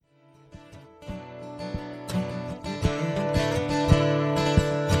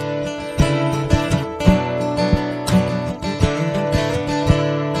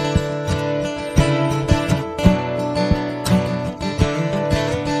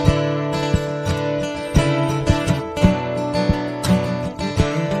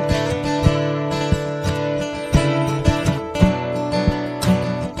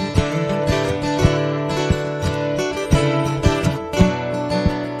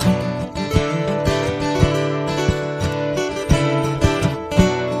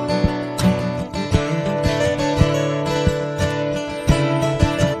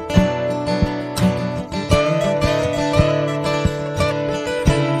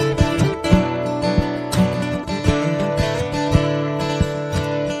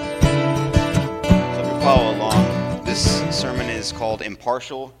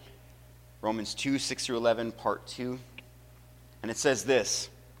impartial. Romans 2, 6 through 11, part 2. And it says this: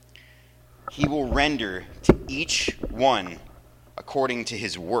 He will render to each one according to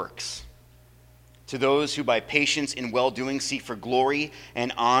his works. To those who by patience in well-doing seek for glory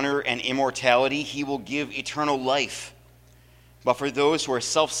and honor and immortality, he will give eternal life. But for those who are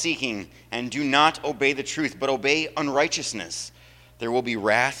self-seeking and do not obey the truth, but obey unrighteousness, there will be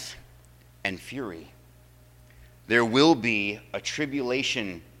wrath and fury. There will be a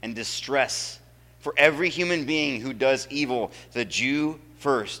tribulation and distress for every human being who does evil, the Jew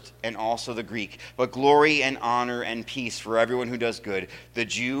first and also the Greek. But glory and honor and peace for everyone who does good, the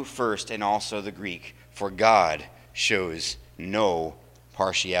Jew first and also the Greek. For God shows no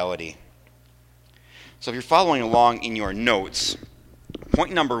partiality. So if you're following along in your notes,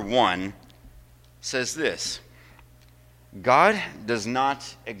 point number 1 says this: God does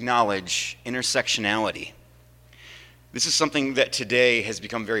not acknowledge intersectionality. This is something that today has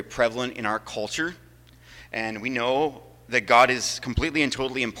become very prevalent in our culture, and we know that God is completely and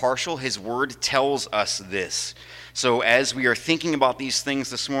totally impartial. His word tells us this. So as we are thinking about these things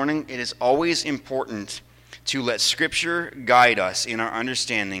this morning, it is always important to let Scripture guide us in our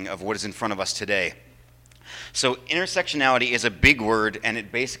understanding of what is in front of us today. So intersectionality is a big word, and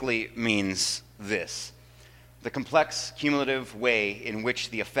it basically means this: the complex, cumulative way in which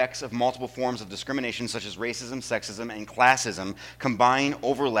the effects of multiple forms of discrimination such as racism, sexism, and classism combine,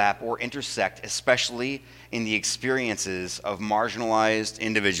 overlap, or intersect, especially in the experiences of marginalized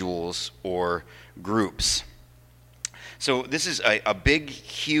individuals or groups. So this is a big,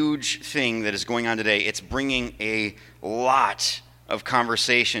 huge thing that is going on today. It's bringing a lot of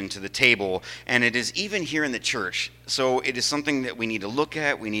conversation to the table, and it is even here in the church. So it is something that we need to look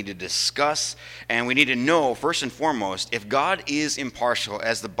at, we need to discuss, and we need to know, first and foremost, if God is impartial,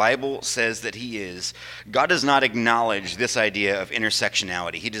 as the Bible says that he is, God does not acknowledge this idea of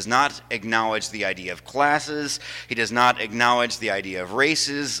intersectionality. He does not acknowledge the idea of classes. He does not acknowledge the idea of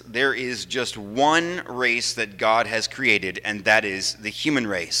races. There is just one race that God has created, and that is the human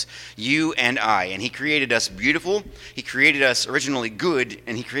race, you and I. And he created us beautiful, he created us originally good,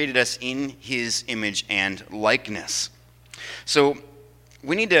 and he created us in his image and likeness. So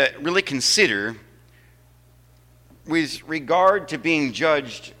we need to really consider, with regard to being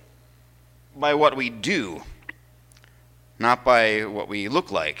judged by what we do, not by what we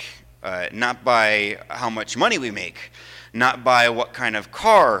look like, not by how much money we make, not by what kind of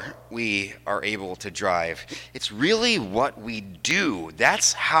car we are able to drive. It's really what we do.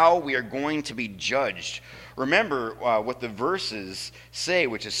 That's how we are going to be judged. Remember what the verses say,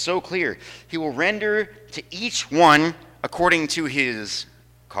 which is so clear. He will render to each one according to his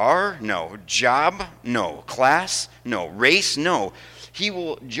car? No. Job? No. Class? No. Race? No. He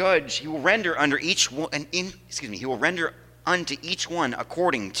will judge, he will render under each one, he will render unto each one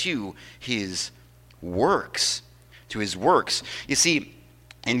according to his works. To his works. You see,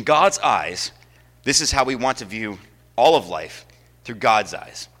 in God's eyes, this is how we want to view all of life, through God's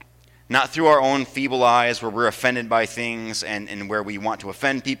eyes. Not through our own feeble eyes where we're offended by things and where we want to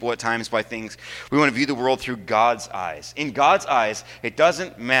offend people at times by things. We want to view the world through God's eyes. In God's eyes, it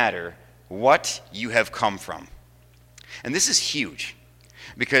doesn't matter what you have come from. And this is huge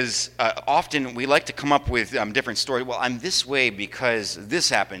because often we like to come up with different stories. Well, I'm this way because this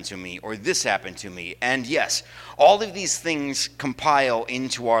happened to me or this happened to me. And yes, all of these things compile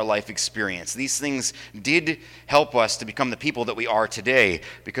into our life experience. These things did help us to become the people that we are today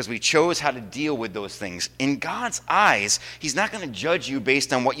because we chose how to deal with those things. In God's eyes, he's not going to judge you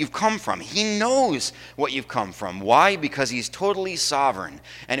based on what you've come from. He knows what you've come from. Why? Because he's totally sovereign.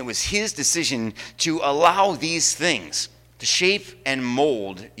 And it was his decision to allow these things to shape and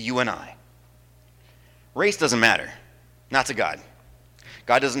mold you and I. Race doesn't matter. Not to God.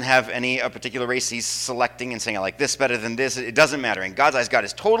 God doesn't have any particular race he's selecting and saying, I like this better than this. It doesn't matter. In God's eyes, God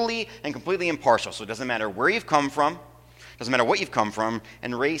is totally and completely impartial. So it doesn't matter where you've come from. It doesn't matter what you've come from.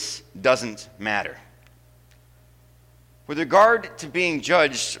 And race doesn't matter. With regard to being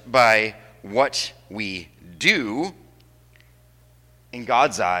judged by what we do, in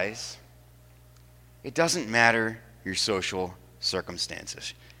God's eyes, it doesn't matter your social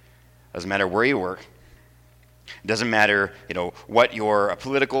circumstances. It doesn't matter where you work. It doesn't matter, what your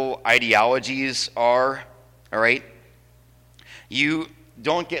political ideologies are, all right? You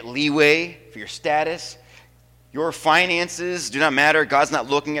don't get leeway for your status. Your finances do not matter. God's not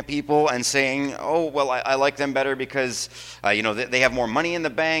looking at people and saying, oh, well, I like them better because, they have more money in the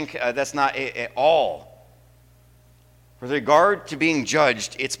bank. That's not it at all. With regard to being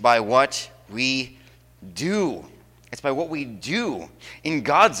judged, it's by what we do. It's by what we do. In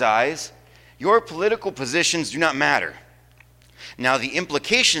God's eyes, your political positions do not matter. Now, the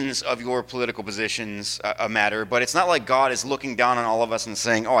implications of your political positions matter, but it's not like God is looking down on all of us and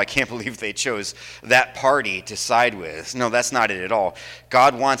saying, oh, I can't believe they chose that party to side with. No, that's not it at all.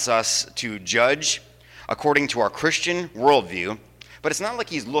 God wants us to judge according to our Christian worldview, but it's not like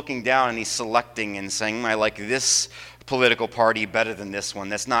he's looking down and he's selecting and saying, I like this political party better than this one.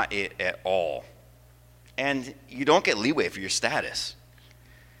 That's not it at all. And you don't get leeway for your status.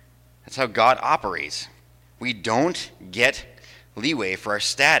 That's how God operates. We don't get leeway for our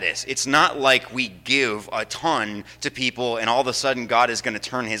status. It's not like we give a ton to people and all of a sudden God is going to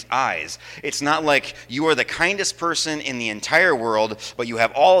turn his eyes. It's not like you are the kindest person in the entire world, but you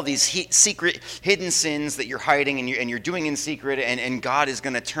have all of these secret, hidden sins that you're hiding and you're doing in secret, and God is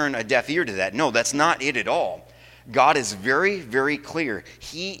going to turn a deaf ear to that. No, that's not it at all. God is very, very clear.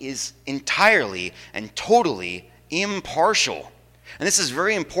 He is entirely and totally impartial. And this is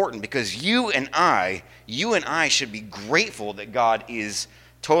very important because you and I should be grateful that God is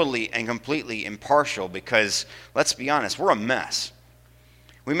totally and completely impartial because, let's be honest, we're a mess.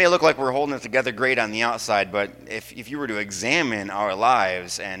 We may look like we're holding it together great on the outside, but if you were to examine our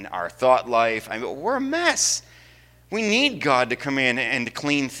lives and our thought life, we're a mess. We need God to come in and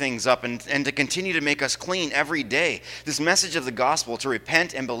clean things up and to continue to make us clean every day. This message of the gospel to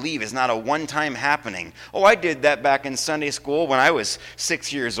repent and believe is not a one-time happening. Oh, I did that back in Sunday school when I was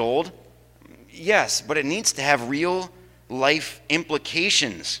 6 years old. Yes, but it needs to have real life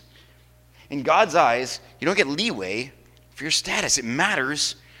implications. In God's eyes, you don't get leeway for your status. It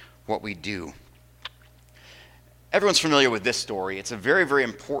matters what we do. Everyone's familiar with this story. It's a very, very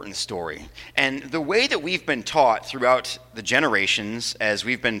important story. And the way that we've been taught throughout the generations, as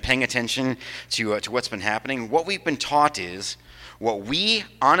we've been paying attention to what's been happening, what we've been taught is what we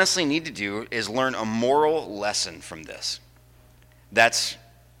honestly need to do is learn a moral lesson from this. That's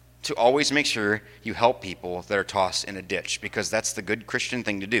to always make sure you help people that are tossed in a ditch, because that's the good Christian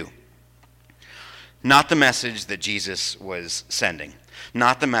thing to do. Not the message that Jesus was sending.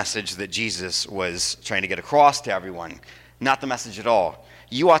 Not the message that Jesus was trying to get across to everyone. Not the message at all.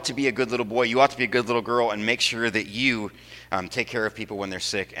 You ought to be a good little boy. You ought to be a good little girl and make sure that you take care of people when they're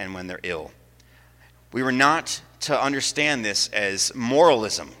sick and when they're ill. We were not to understand this as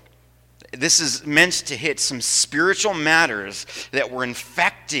moralism. This is meant to hit some spiritual matters that were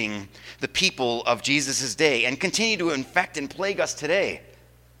infecting the people of Jesus' day and continue to infect and plague us today.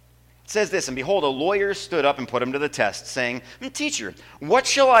 It says this, and behold, a lawyer stood up and put him to the test, saying, Teacher, what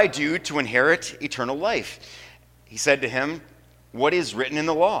shall I do to inherit eternal life? He said to him, What is written in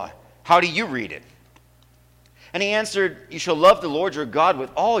the law? How do you read it? And he answered, You shall love the Lord your God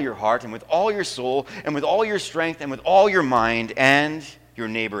with all your heart and with all your soul and with all your strength and with all your mind, and your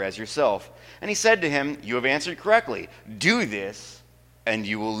neighbor as yourself. And he said to him, You have answered correctly. Do this, and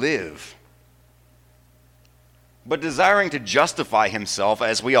you will live. But desiring to justify himself,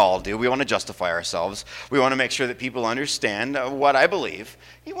 as we all do, we want to justify ourselves. We want to make sure that people understand what I believe.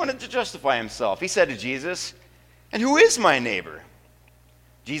 He wanted to justify himself. He said to Jesus, And who is my neighbor?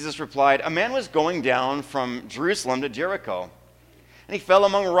 Jesus replied, A man was going down from Jerusalem to Jericho, and he fell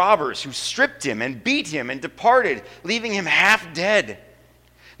among robbers who stripped him and beat him and departed, leaving him half dead.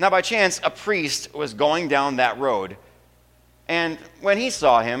 Now by chance, a priest was going down that road, and when he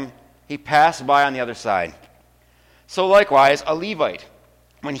saw him, he passed by on the other side. So likewise, a Levite,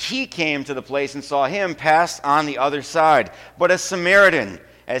 when he came to the place and saw him, passed on the other side. But a Samaritan,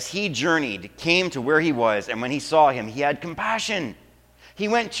 as he journeyed, came to where he was, and when he saw him, he had compassion. He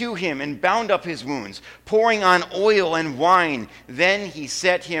went to him and bound up his wounds, pouring on oil and wine. Then he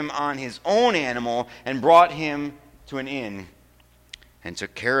set him on his own animal and brought him to an inn and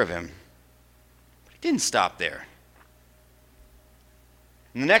took care of him. But he didn't stop there.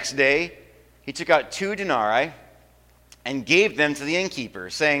 And the next day, he took out 2 denarii and gave them to the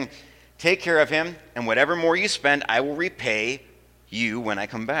innkeeper, saying, Take care of him, and whatever more you spend, I will repay you when I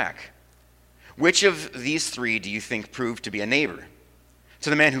come back. Which of these 3 do you think proved to be a neighbor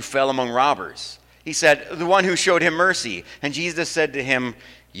to the man who fell among robbers? He said, The one who showed him mercy. And Jesus said to him,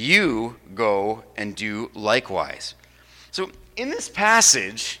 You go and do likewise. So in this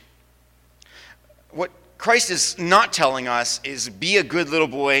passage, what Christ is not telling us is be a good little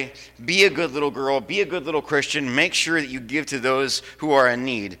boy, be a good little girl, be a good little Christian, make sure that you give to those who are in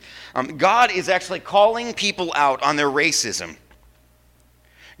need. God is actually calling people out on their racism.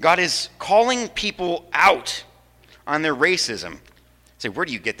 God is calling people out on their racism. Say, where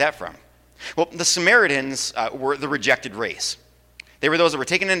do you get that from? Well, the Samaritans were the rejected race. They were those that were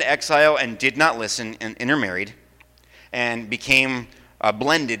taken into exile and did not listen and intermarried and became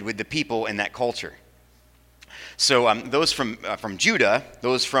blended with the people in that culture. So those from Judah,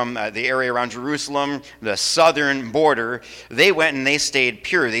 those from the area around Jerusalem, the southern border, they went and they stayed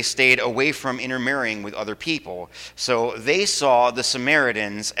pure. They stayed away from intermarrying with other people. So they saw the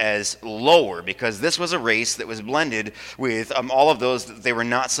Samaritans as lower because this was a race that was blended with all of those that they were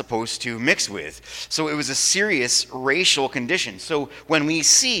not supposed to mix with. So it was a serious racial condition. So when we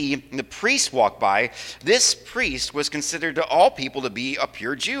see the priest walk by, this priest was considered to all people to be a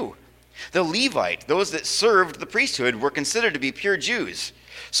pure Jew. The Levite, those that served the priesthood, were considered to be pure Jews.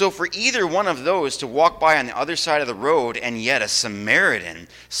 So for either one of those to walk by on the other side of the road and yet a Samaritan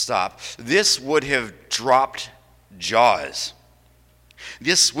stop, this would have dropped jaws.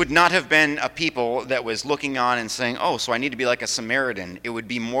 This would not have been a people that was looking on and saying, oh, so I need to be like a Samaritan. It would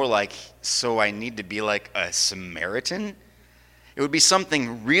be more like, so I need to be like a Samaritan? It would be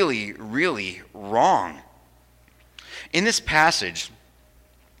something really, really wrong. In this passage,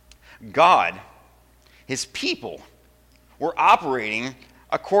 God, his people, were operating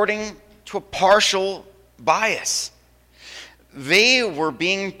according to a partial bias. They were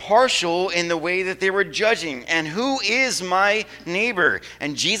being partial in the way that they were judging. And who is my neighbor?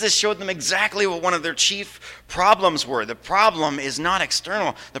 And Jesus showed them exactly what one of their chief problems were. The problem is not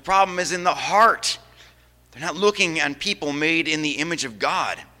external. The problem is in the heart. They're not looking on people made in the image of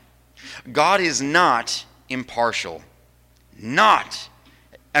God. God is not impartial. God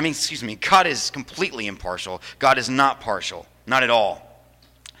is completely impartial. God is not partial. Not at all.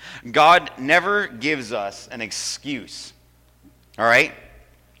 God never gives us an excuse. All right?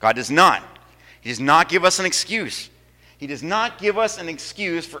 God does not. He does not give us an excuse. He does not give us an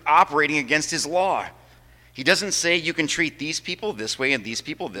excuse for operating against his law. He doesn't say you can treat these people this way and these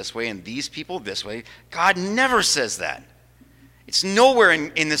people this way and these people this way. God never says that. It's nowhere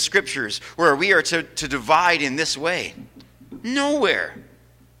in the scriptures where we are to divide in this way. Nowhere.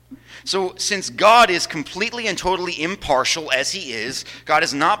 So since God is completely and totally impartial as he is, God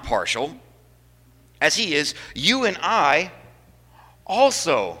is not partial as he is, you and I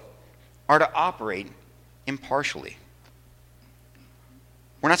also are to operate impartially.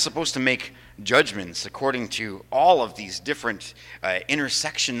 We're not supposed to make judgments according to all of these different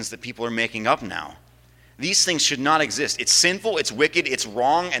intersections that people are making up now. These things should not exist. It's sinful, it's wicked, it's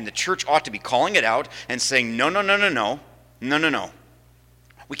wrong, and the church ought to be calling it out and saying, no.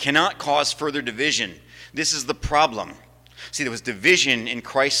 We cannot cause further division. This is the problem. See, there was division in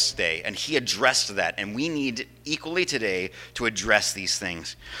Christ's day, and he addressed that, and we need equally today to address these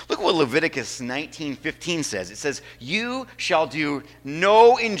things. Look at what Leviticus 19:15 says. It says, you shall do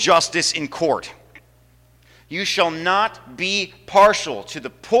no injustice in court. You shall not be partial to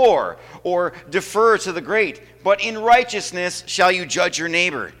the poor or defer to the great, but in righteousness shall you judge your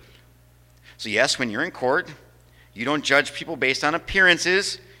neighbor. So yes, when you're in court, you don't judge people based on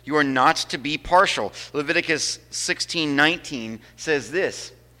appearances. You are not to be partial. Leviticus 16:19 says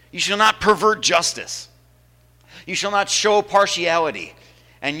this, you shall not pervert justice. You shall not show partiality.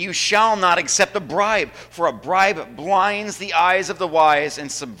 And you shall not accept a bribe, for a bribe blinds the eyes of the wise and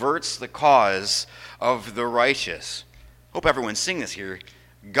subverts the cause of the righteous. Hope everyone's seeing this here.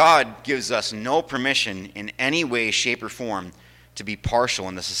 God gives us no permission in any way, shape, or form to be partial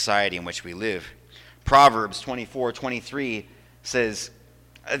in the society in which we live. Proverbs 24:23 says,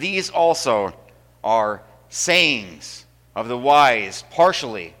 these also are sayings of the wise,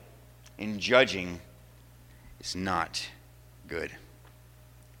 partially in judging is not good.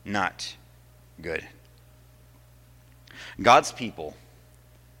 Not good. God's people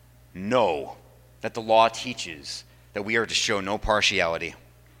know that the law teaches that we are to show no partiality.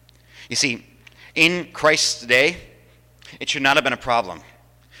 You see, in Christ's day, it should not have been a problem.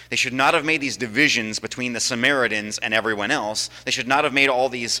 They should not have made these divisions between the Samaritans and everyone else. They should not have made all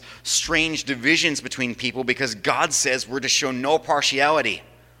these strange divisions between people because God says we're to show no partiality.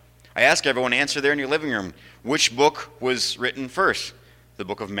 I ask everyone to answer there in your living room, which book was written first? The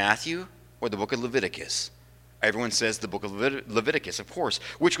book of Matthew or the book of Leviticus? Everyone says the book of Leviticus, of course.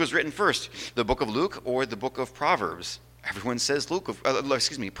 Which was written first? The book of Luke or the book of Proverbs? Everyone says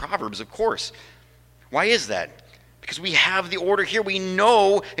Proverbs, of course. Why is that? Because we have the order here. We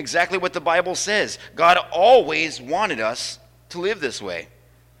know exactly what the Bible says. God always wanted us to live this way.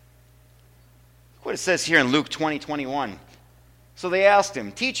 Look what it says here in Luke 20:21. So they asked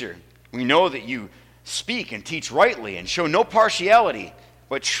him, Teacher, we know that you speak and teach rightly and show no partiality,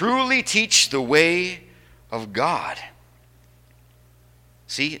 but truly teach the way of God.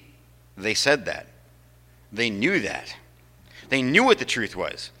 See, they said that. They knew that. They knew what the truth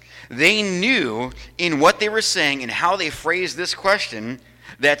was. They knew in what they were saying and how they phrased this question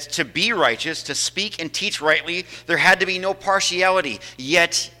that to be righteous, to speak and teach rightly, there had to be no partiality.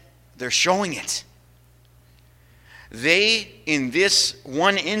 Yet, they're showing it. They, in this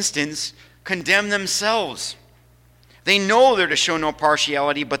one instance, condemn themselves. They know they're to show no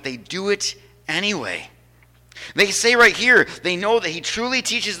partiality, but they do it anyway. They say right here, they know that he truly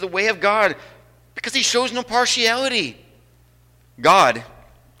teaches the way of God because he shows no partiality. God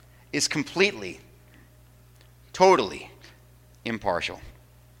is completely, totally impartial.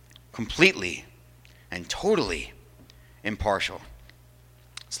 Completely and totally impartial.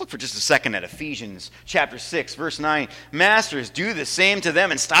 Let's look for just a second at Ephesians chapter 6, verse 9. Masters, do the same to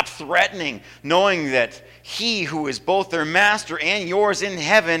them and stop threatening, knowing that he who is both their master and yours in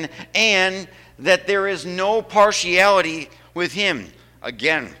heaven, and that there is no partiality with him.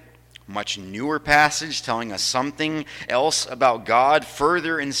 Again, much newer passage telling us something else about God,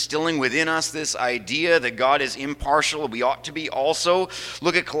 further instilling within us this idea that God is impartial. We ought to be also.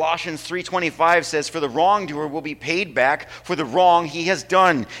 Look at Colossians 3:25 says, for the wrongdoer will be paid back for the wrong he has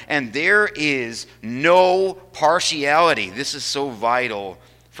done. And there is no partiality. This is so vital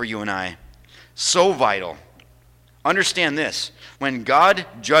for you and I. So vital. Understand this. When God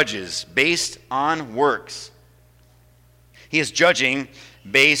judges based on works, he is judging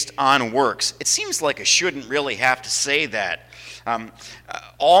based on works. It seems like I shouldn't really have to say that.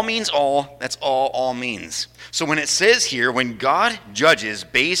 All means all. That's all means. So when it says here, when God judges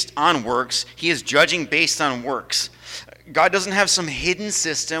based on works, he is judging based on works. God doesn't have some hidden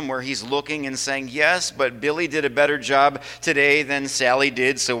system where he's looking and saying, yes, but Billy did a better job today than Sally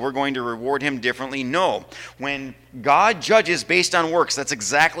did, so we're going to reward him differently. No. When God judges based on works, that's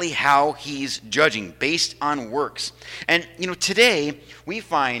exactly how he's judging, based on works. And, today we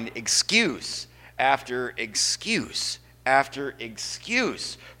find excuse after excuse after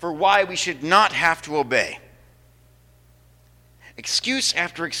excuse for why we should not have to obey. Excuse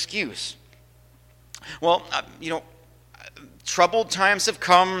after excuse. Well, troubled times have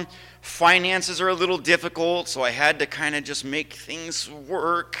come. Finances are a little difficult, so I had to kind of just make things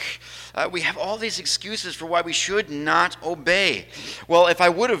work. We have all these excuses for why we should not obey. Well, if I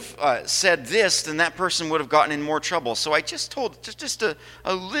would have said this, then that person would have gotten in more trouble. So I just told just a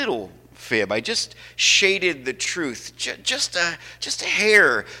little fib. I just shaded the truth, just a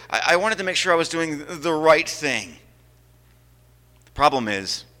hair. I wanted to make sure I was doing the right thing. The problem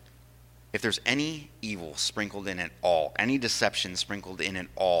is, if there's any evil sprinkled in it all, any deception sprinkled in it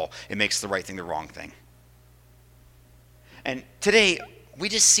all, it makes the right thing the wrong thing. And today, we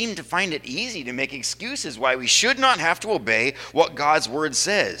just seem to find it easy to make excuses why we should not have to obey what God's word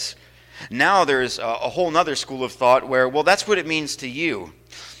says. Now there's a whole other school of thought where, well, that's what it means to you.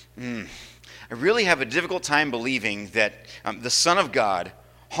 I really have a difficult time believing that the Son of God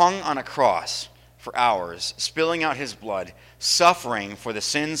hung on a cross for hours, spilling out his blood, suffering for the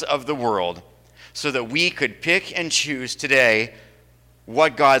sins of the world, so that we could pick and choose today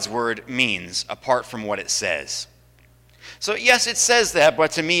what God's word means apart from what it says. So yes, it says that,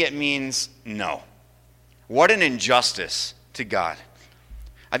 but to me it means no. What an injustice to God.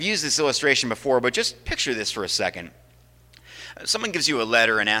 I've used this illustration before, but just picture this for a second. Someone gives you a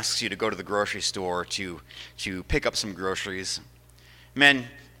letter and asks you to go to the grocery store to pick up some groceries. Men,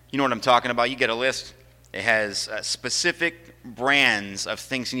 you know what I'm talking about. You get a list. It has specific brands of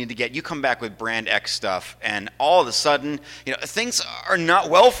things you need to get. You come back with brand X stuff, and all of a sudden, things are not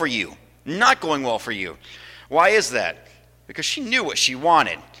well for you, not going well for you. Why is that? Because she knew what she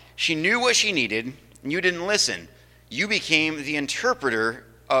wanted. She knew what she needed, and you didn't listen. You became the interpreter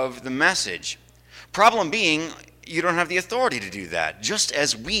of the message. Problem being, you don't have the authority to do that. Just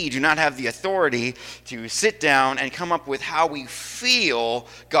as we do not have the authority to sit down and come up with how we feel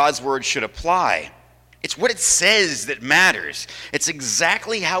God's word should apply. It's what it says that matters. It's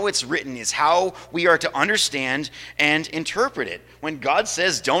exactly how it's written is how we are to understand and interpret it. When God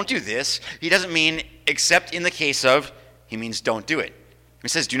says don't do this, he doesn't mean except in the case of, he means don't do it. He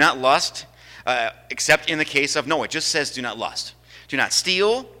says do not lust, except in the case of, no, it just says do not lust. Do not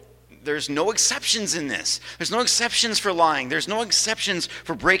steal. There's no exceptions in this. There's no exceptions for lying. There's no exceptions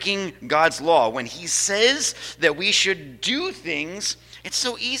for breaking God's law. When he says that we should do things, it's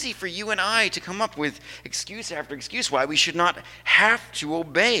so easy for you and I to come up with excuse after excuse why we should not have to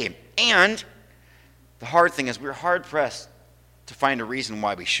obey. And the hard thing is we're hard-pressed to find a reason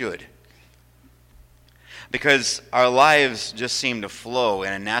why we should. Because our lives just seem to flow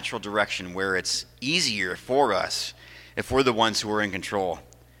in a natural direction where it's easier for us if we're the ones who are in control.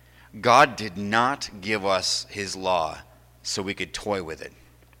 God did not give us his law so we could toy with it.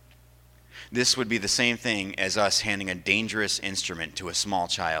 This would be the same thing as us handing a dangerous instrument to a small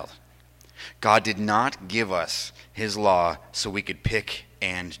child. God did not give us his law so we could pick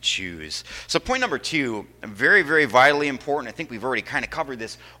and choose. So point number 2, very, very vitally important. I think we've already kind of covered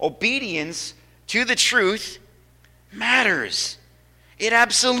this. Obedience to the truth matters. It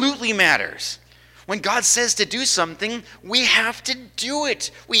absolutely matters. When God says to do something, we have to do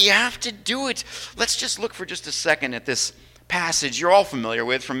it. We have to do it. Let's just look for just a second at this passage you're all familiar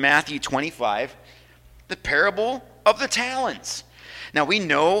with from Matthew 25, the parable of the talents. Now, we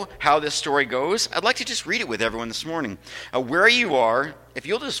know how this story goes. I'd like to just read it with everyone this morning. Where you are, if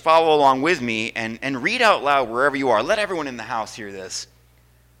you'll just follow along with me and read out loud wherever you are. Let everyone in the house hear this.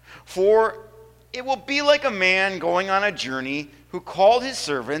 For it will be like a man going on a journey who called his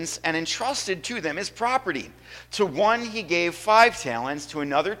servants and entrusted to them his property. To one he gave 5 talents, to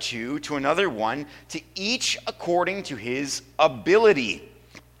another 2, to another 1, to each according to his ability.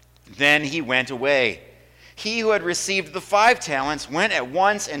 Then he went away. He who had received the 5 talents went at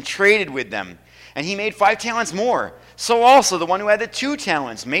once and traded with them, and he made 5 talents more. So also the one who had the 2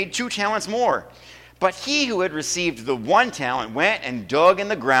 talents made 2 talents more. But he who had received the 1 talent went and dug in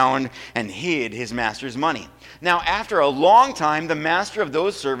the ground and hid his master's money. Now after a long time the master of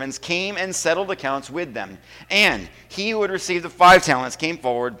those servants came and settled accounts with them. And he who had received the 5 talents came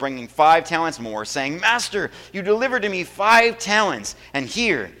forward, bringing 5 talents more, saying, Master, you delivered to me 5 talents, and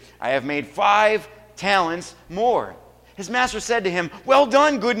here I have made 5 talents more. His master said to him, Well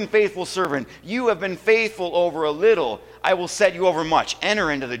done, good and faithful servant. You have been faithful over a little. I will set you over much. Enter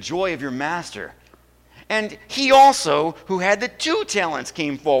into the joy of your master. And he also, who had the 2 talents,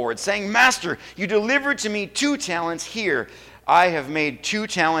 came forward, saying, Master, you delivered to me 2 talents. Here, I have made 2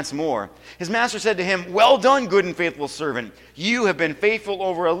 talents more. His master said to him, Well done, good and faithful servant. You have been faithful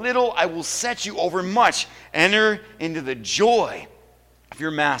over a little. I will set you over much. Enter into the joy of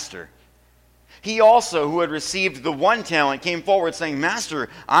your master. He also, who had received the 1 talent, came forward, saying, Master,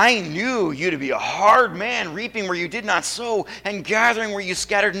 I knew you to be a hard man, reaping where you did not sow, and gathering where you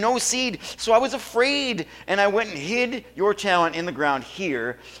scattered no seed. So I was afraid, and I went and hid your talent in the ground.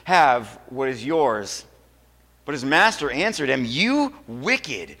 Here, have what is yours. But his master answered him, You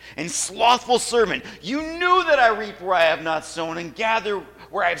wicked and slothful servant, you knew that I reap where I have not sown, and gather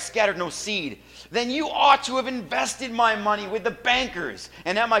where I have scattered no seed. Then you ought to have invested my money with the bankers,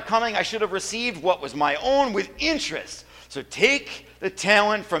 and at my coming I should have received what was my own with interest. So take the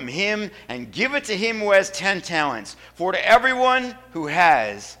talent from him and give it to him who has 10 talents. For to everyone who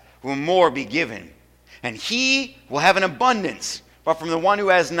has will more be given, and he will have an abundance. But from the one who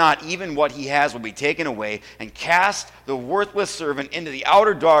has not, even what he has will be taken away. And cast the worthless servant into the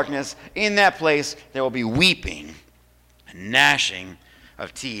outer darkness. In that place there will be weeping and gnashing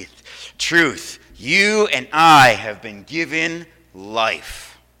of teeth. Truth, you and I have been given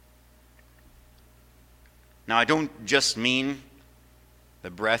life. Now, I don't just mean the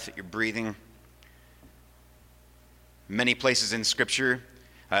breath that you're breathing. Many places in Scripture,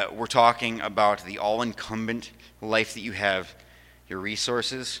 we're talking about the all-incumbent life that you have, your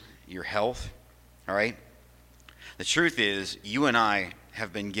resources, your health, all right? The truth is, you and I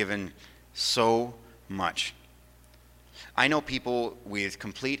have been given so much. I know people with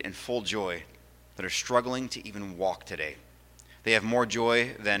complete and full joy that are struggling to even walk today. They have more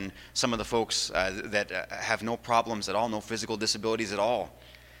joy than some of the folks that have no problems at all, no physical disabilities at all.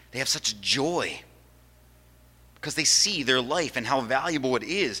 They have such joy because they see their life and how valuable it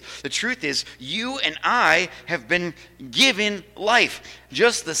is. The truth is, you and I have been given life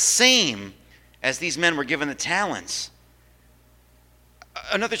just the same as these men were given the talents.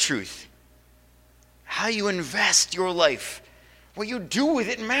 Another truth, how you invest your life, what you do with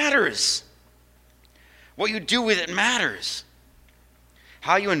it matters. What you do with it matters.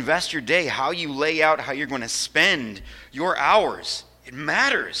 How you invest your day, how you lay out how you're going to spend your hours, it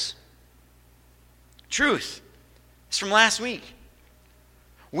matters. Truth. It's from last week.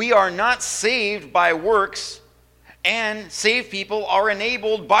 We are not saved by works, and saved people are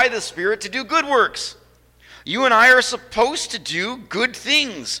enabled by the Spirit to do good works. You and I are supposed to do good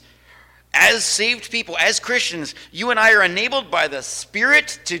things. As saved people, as Christians, you and I are enabled by the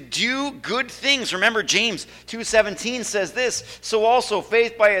Spirit to do good things. Remember, James 2:17 says this, So also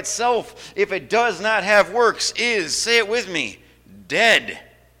faith by itself, if it does not have works, is, say it with me, dead.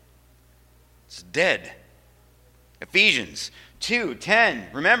 It's dead. Ephesians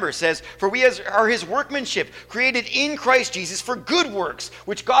 2:10, remember, says, For we are his workmanship, created in Christ Jesus for good works,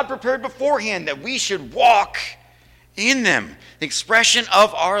 which God prepared beforehand that we should walk in them. The expression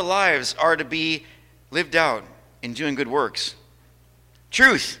of our lives are to be lived out in doing good works.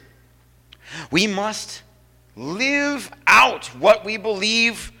 Truth. We must live out what we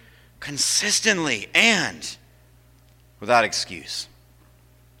believe consistently and without excuse.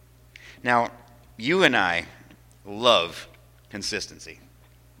 Now, you and I love consistency.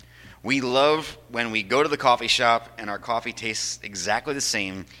 We love when we go to the coffee shop and our coffee tastes exactly the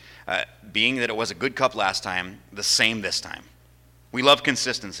same Being that it was a good cup last time, the same this time. We love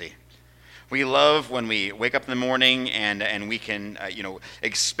consistency. We love when we wake up in the morning and we can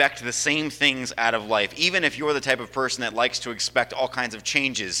expect the same things out of life. Even if you're the type of person that likes to expect all kinds of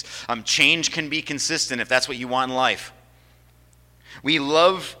changes, change can be consistent if that's what you want in life. We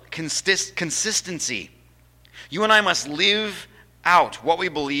love consistency. You and I must live out what we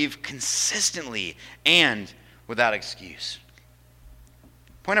believe consistently and without excuse.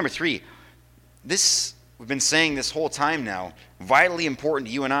 Point number 3, this we've been saying this whole time now, vitally important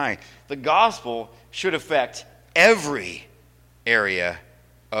to you and I. The gospel should affect every area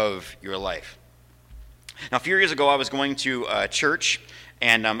of your life. Now, a few years ago, I was going to church,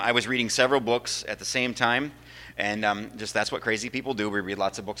 and I was reading several books at the same time. And just that's what crazy people do. We read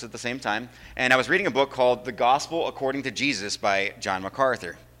lots of books at the same time. And I was reading a book called The Gospel According to Jesus by John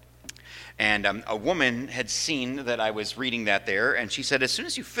MacArthur. And a woman had seen that I was reading that there, and she said, as soon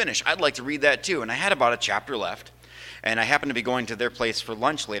as you finish, I'd like to read that too. And I had about a chapter left, and I happened to be going to their place for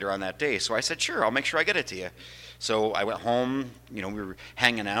lunch later on that day. So I said, sure, I'll make sure I get it to you. So I went home, we were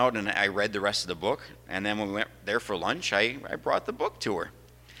hanging out, and I read the rest of the book. And then when we went there for lunch, I brought the book to her.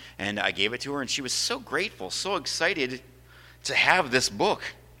 And I gave it to her, and she was so grateful, so excited to have this book.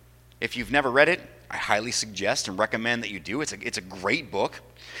 If you've never read it, I highly suggest and recommend that you do. It's a great book.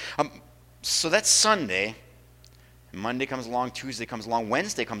 So that's Sunday. Monday comes along, Tuesday comes along,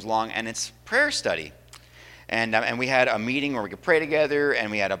 Wednesday comes along, and it's prayer study. And we had a meeting where we could pray together,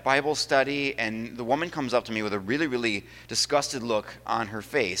 and we had a Bible study, and the woman comes up to me with a really, really disgusted look on her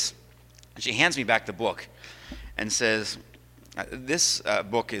face. And she hands me back the book and says, this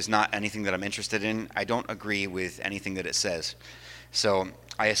book is not anything that I'm interested in. I don't agree with anything that it says. So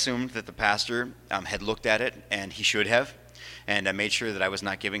I assumed that the pastor had looked at it, and he should have. And I made sure that I was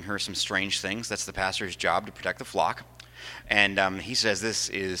not giving her some strange things. That's the pastor's job, to protect the flock. And he says this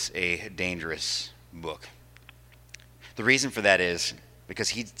is a dangerous book. The reason for that is because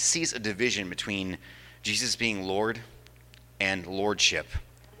he sees a division between Jesus being Lord and lordship,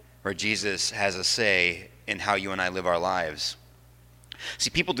 where Jesus has a say in how you and I live our lives.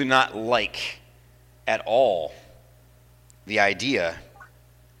 See, people do not like at all the idea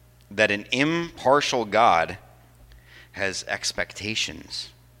that an impartial God has expectations.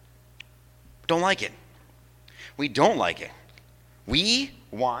 Don't like it. We don't like it. We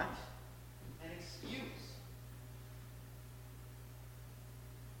want an excuse.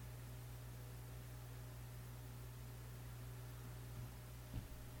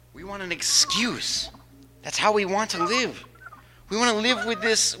 We want an excuse. That's how we want to live. We want to live with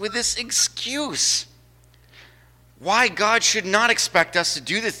this excuse. Why God should not expect us to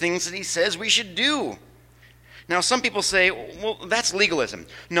do the things that he says we should do. Now, some people say, well, that's legalism.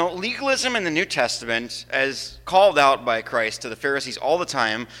 No, legalism in the New Testament, as called out by Christ to the Pharisees all the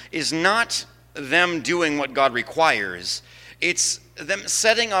time, is not them doing what God requires. It's them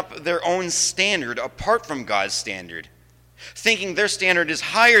setting up their own standard apart from God's standard, thinking their standard is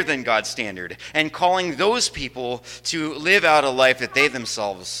higher than God's standard, and calling those people to live out a life that they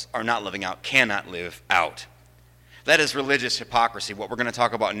themselves are not living out, cannot live out. That is religious hypocrisy, what we're going to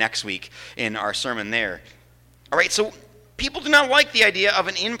talk about next week in our sermon there. All right, so people do not like the idea of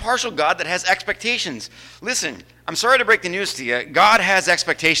an impartial God that has expectations. Listen, I'm sorry to break the news to you. God has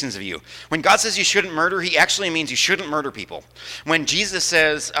expectations of you. When God says you shouldn't murder, he actually means you shouldn't murder people. When Jesus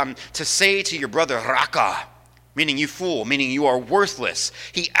says to say to your brother, Raka, meaning you fool, meaning you are worthless,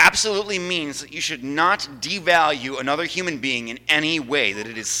 he absolutely means that you should not devalue another human being in any way, that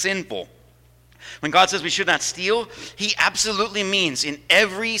it is sinful. When God says we should not steal, he absolutely means in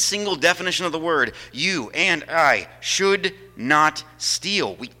every single definition of the word, you and I should not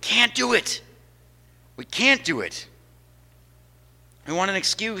steal. We can't do it. We can't do it. We want an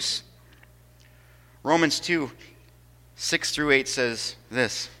excuse. Romans 2, 6-8 says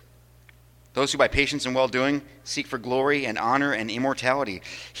this: those who by patience and well-doing seek for glory and honor and immortality,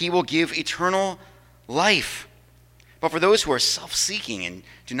 he will give eternal life. But for those who are self-seeking and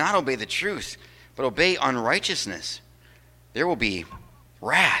do not obey the truth, but obey unrighteousness, there will be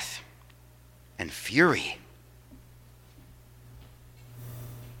wrath and fury.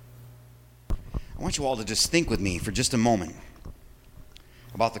 I want you all to just think with me for just a moment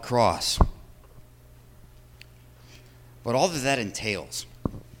about the cross, what all that entails.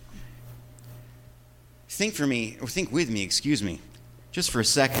 Think with me, just for a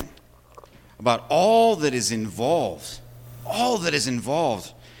second, about all that is involved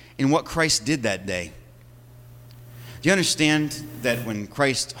in what Christ did that day. Do you understand that when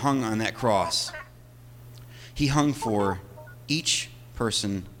Christ hung on that cross, he hung for each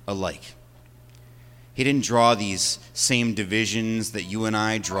person alike? He He didn't draw these same divisions that you and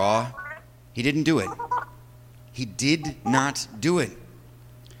I draw. He didn't do it. He did not do it.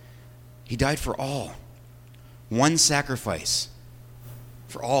 He died for all. One sacrifice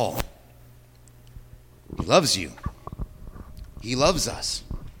for all. He loves you. He loves us.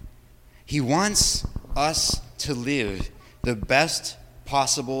 He wants us to live the best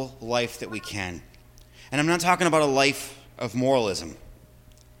possible life that we can. And I'm not talking about a life of moralism.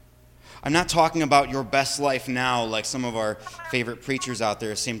 I'm not talking about your best life now like some of our favorite preachers out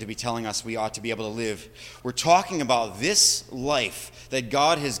there seem to be telling us we ought to be able to live. We're talking about this life that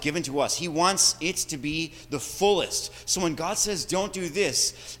God has given to us. He wants it to be the fullest. So when God says don't do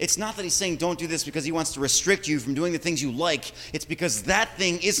this, it's not that he's saying don't do this because he wants to restrict you from doing the things you like. It's because that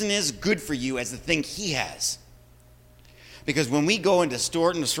thing isn't as good for you as the thing he has. Because when we go and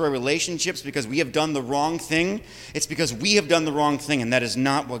distort and destroy relationships because we have done the wrong thing, it's because we have done the wrong thing, and that is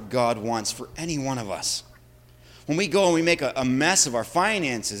not what God wants for any one of us. When we go and we make a mess of our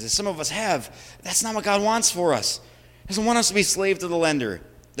finances, as some of us have, that's not what God wants for us. He doesn't want us to be slave to the lender.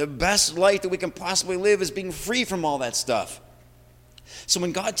 The best life that we can possibly live is being free from all that stuff. So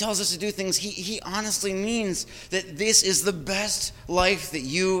when God tells us to do things, he honestly means that this is the best life that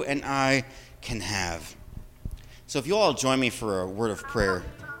you and I can have. So if you all join me for a word of prayer.